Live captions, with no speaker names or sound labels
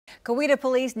Coweta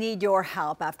police need your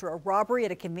help after a robbery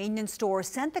at a convenience store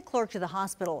sent the clerk to the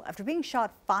hospital after being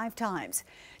shot 5 times.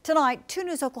 Tonight, 2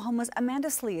 News Oklahoma's Amanda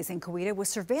Slee is in Coweta with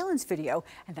surveillance video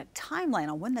and a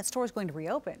timeline on when that store is going to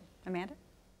reopen. Amanda?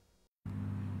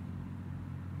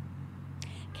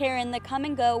 Karen, the Come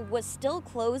and Go was still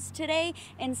closed today,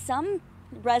 and some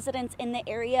residents in the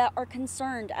area are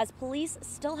concerned as police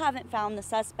still haven't found the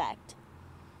suspect.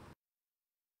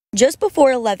 Just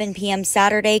before 11 p.m.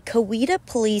 Saturday, Coweta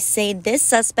police say this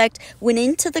suspect went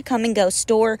into the Come and Go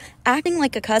store acting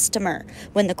like a customer.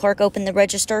 When the clerk opened the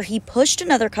register, he pushed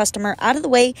another customer out of the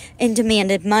way and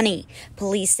demanded money.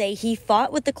 Police say he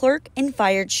fought with the clerk and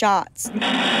fired shots,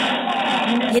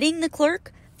 hitting the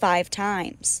clerk 5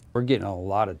 times. We're getting a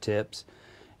lot of tips,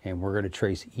 and we're going to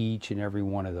trace each and every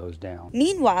one of those down.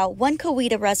 Meanwhile, one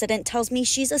Coweta resident tells me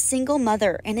she's a single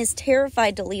mother and is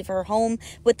terrified to leave her home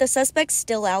with the suspect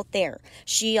still out there.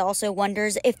 She also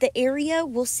wonders if the area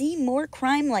will see more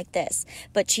crime like this,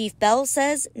 but Chief Bell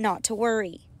says not to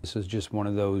worry. This is just one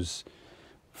of those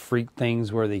freak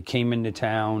things where they came into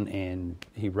town and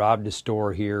he robbed a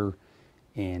store here,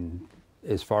 and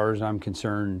as far as I'm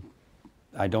concerned,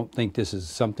 I don't think this is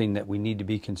something that we need to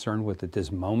be concerned with at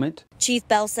this moment. Chief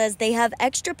Bell says they have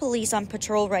extra police on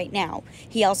patrol right now.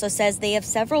 He also says they have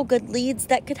several good leads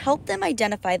that could help them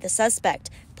identify the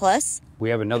suspect. Plus, we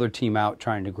have another team out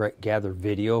trying to gather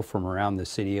video from around the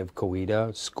city of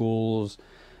Coweta, schools,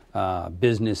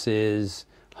 businesses,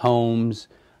 homes.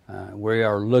 We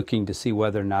are looking to see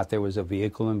whether or not there was a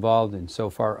vehicle involved, and so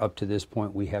far up to this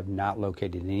point we have not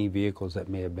located any vehicles that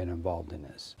may have been involved in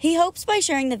this. He hopes by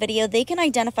sharing the video they can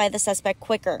identify the suspect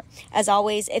quicker. As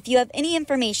always, if you have any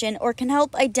information or can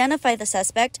help identify the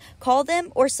suspect, call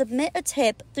them or submit a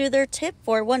tip through their Tip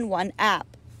 411 app.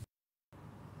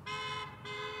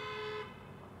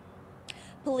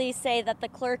 Police say that the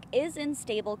clerk is in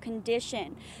stable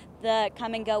condition. The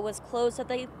Come and Go was closed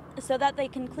so that they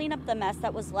can clean up the mess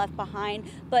that was left behind,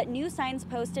 but new signs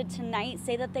posted tonight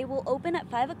say that they will open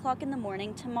at 5 o'clock in the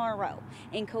morning tomorrow.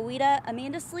 In Coweta,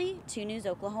 Amanda Slee, 2 News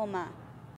Oklahoma.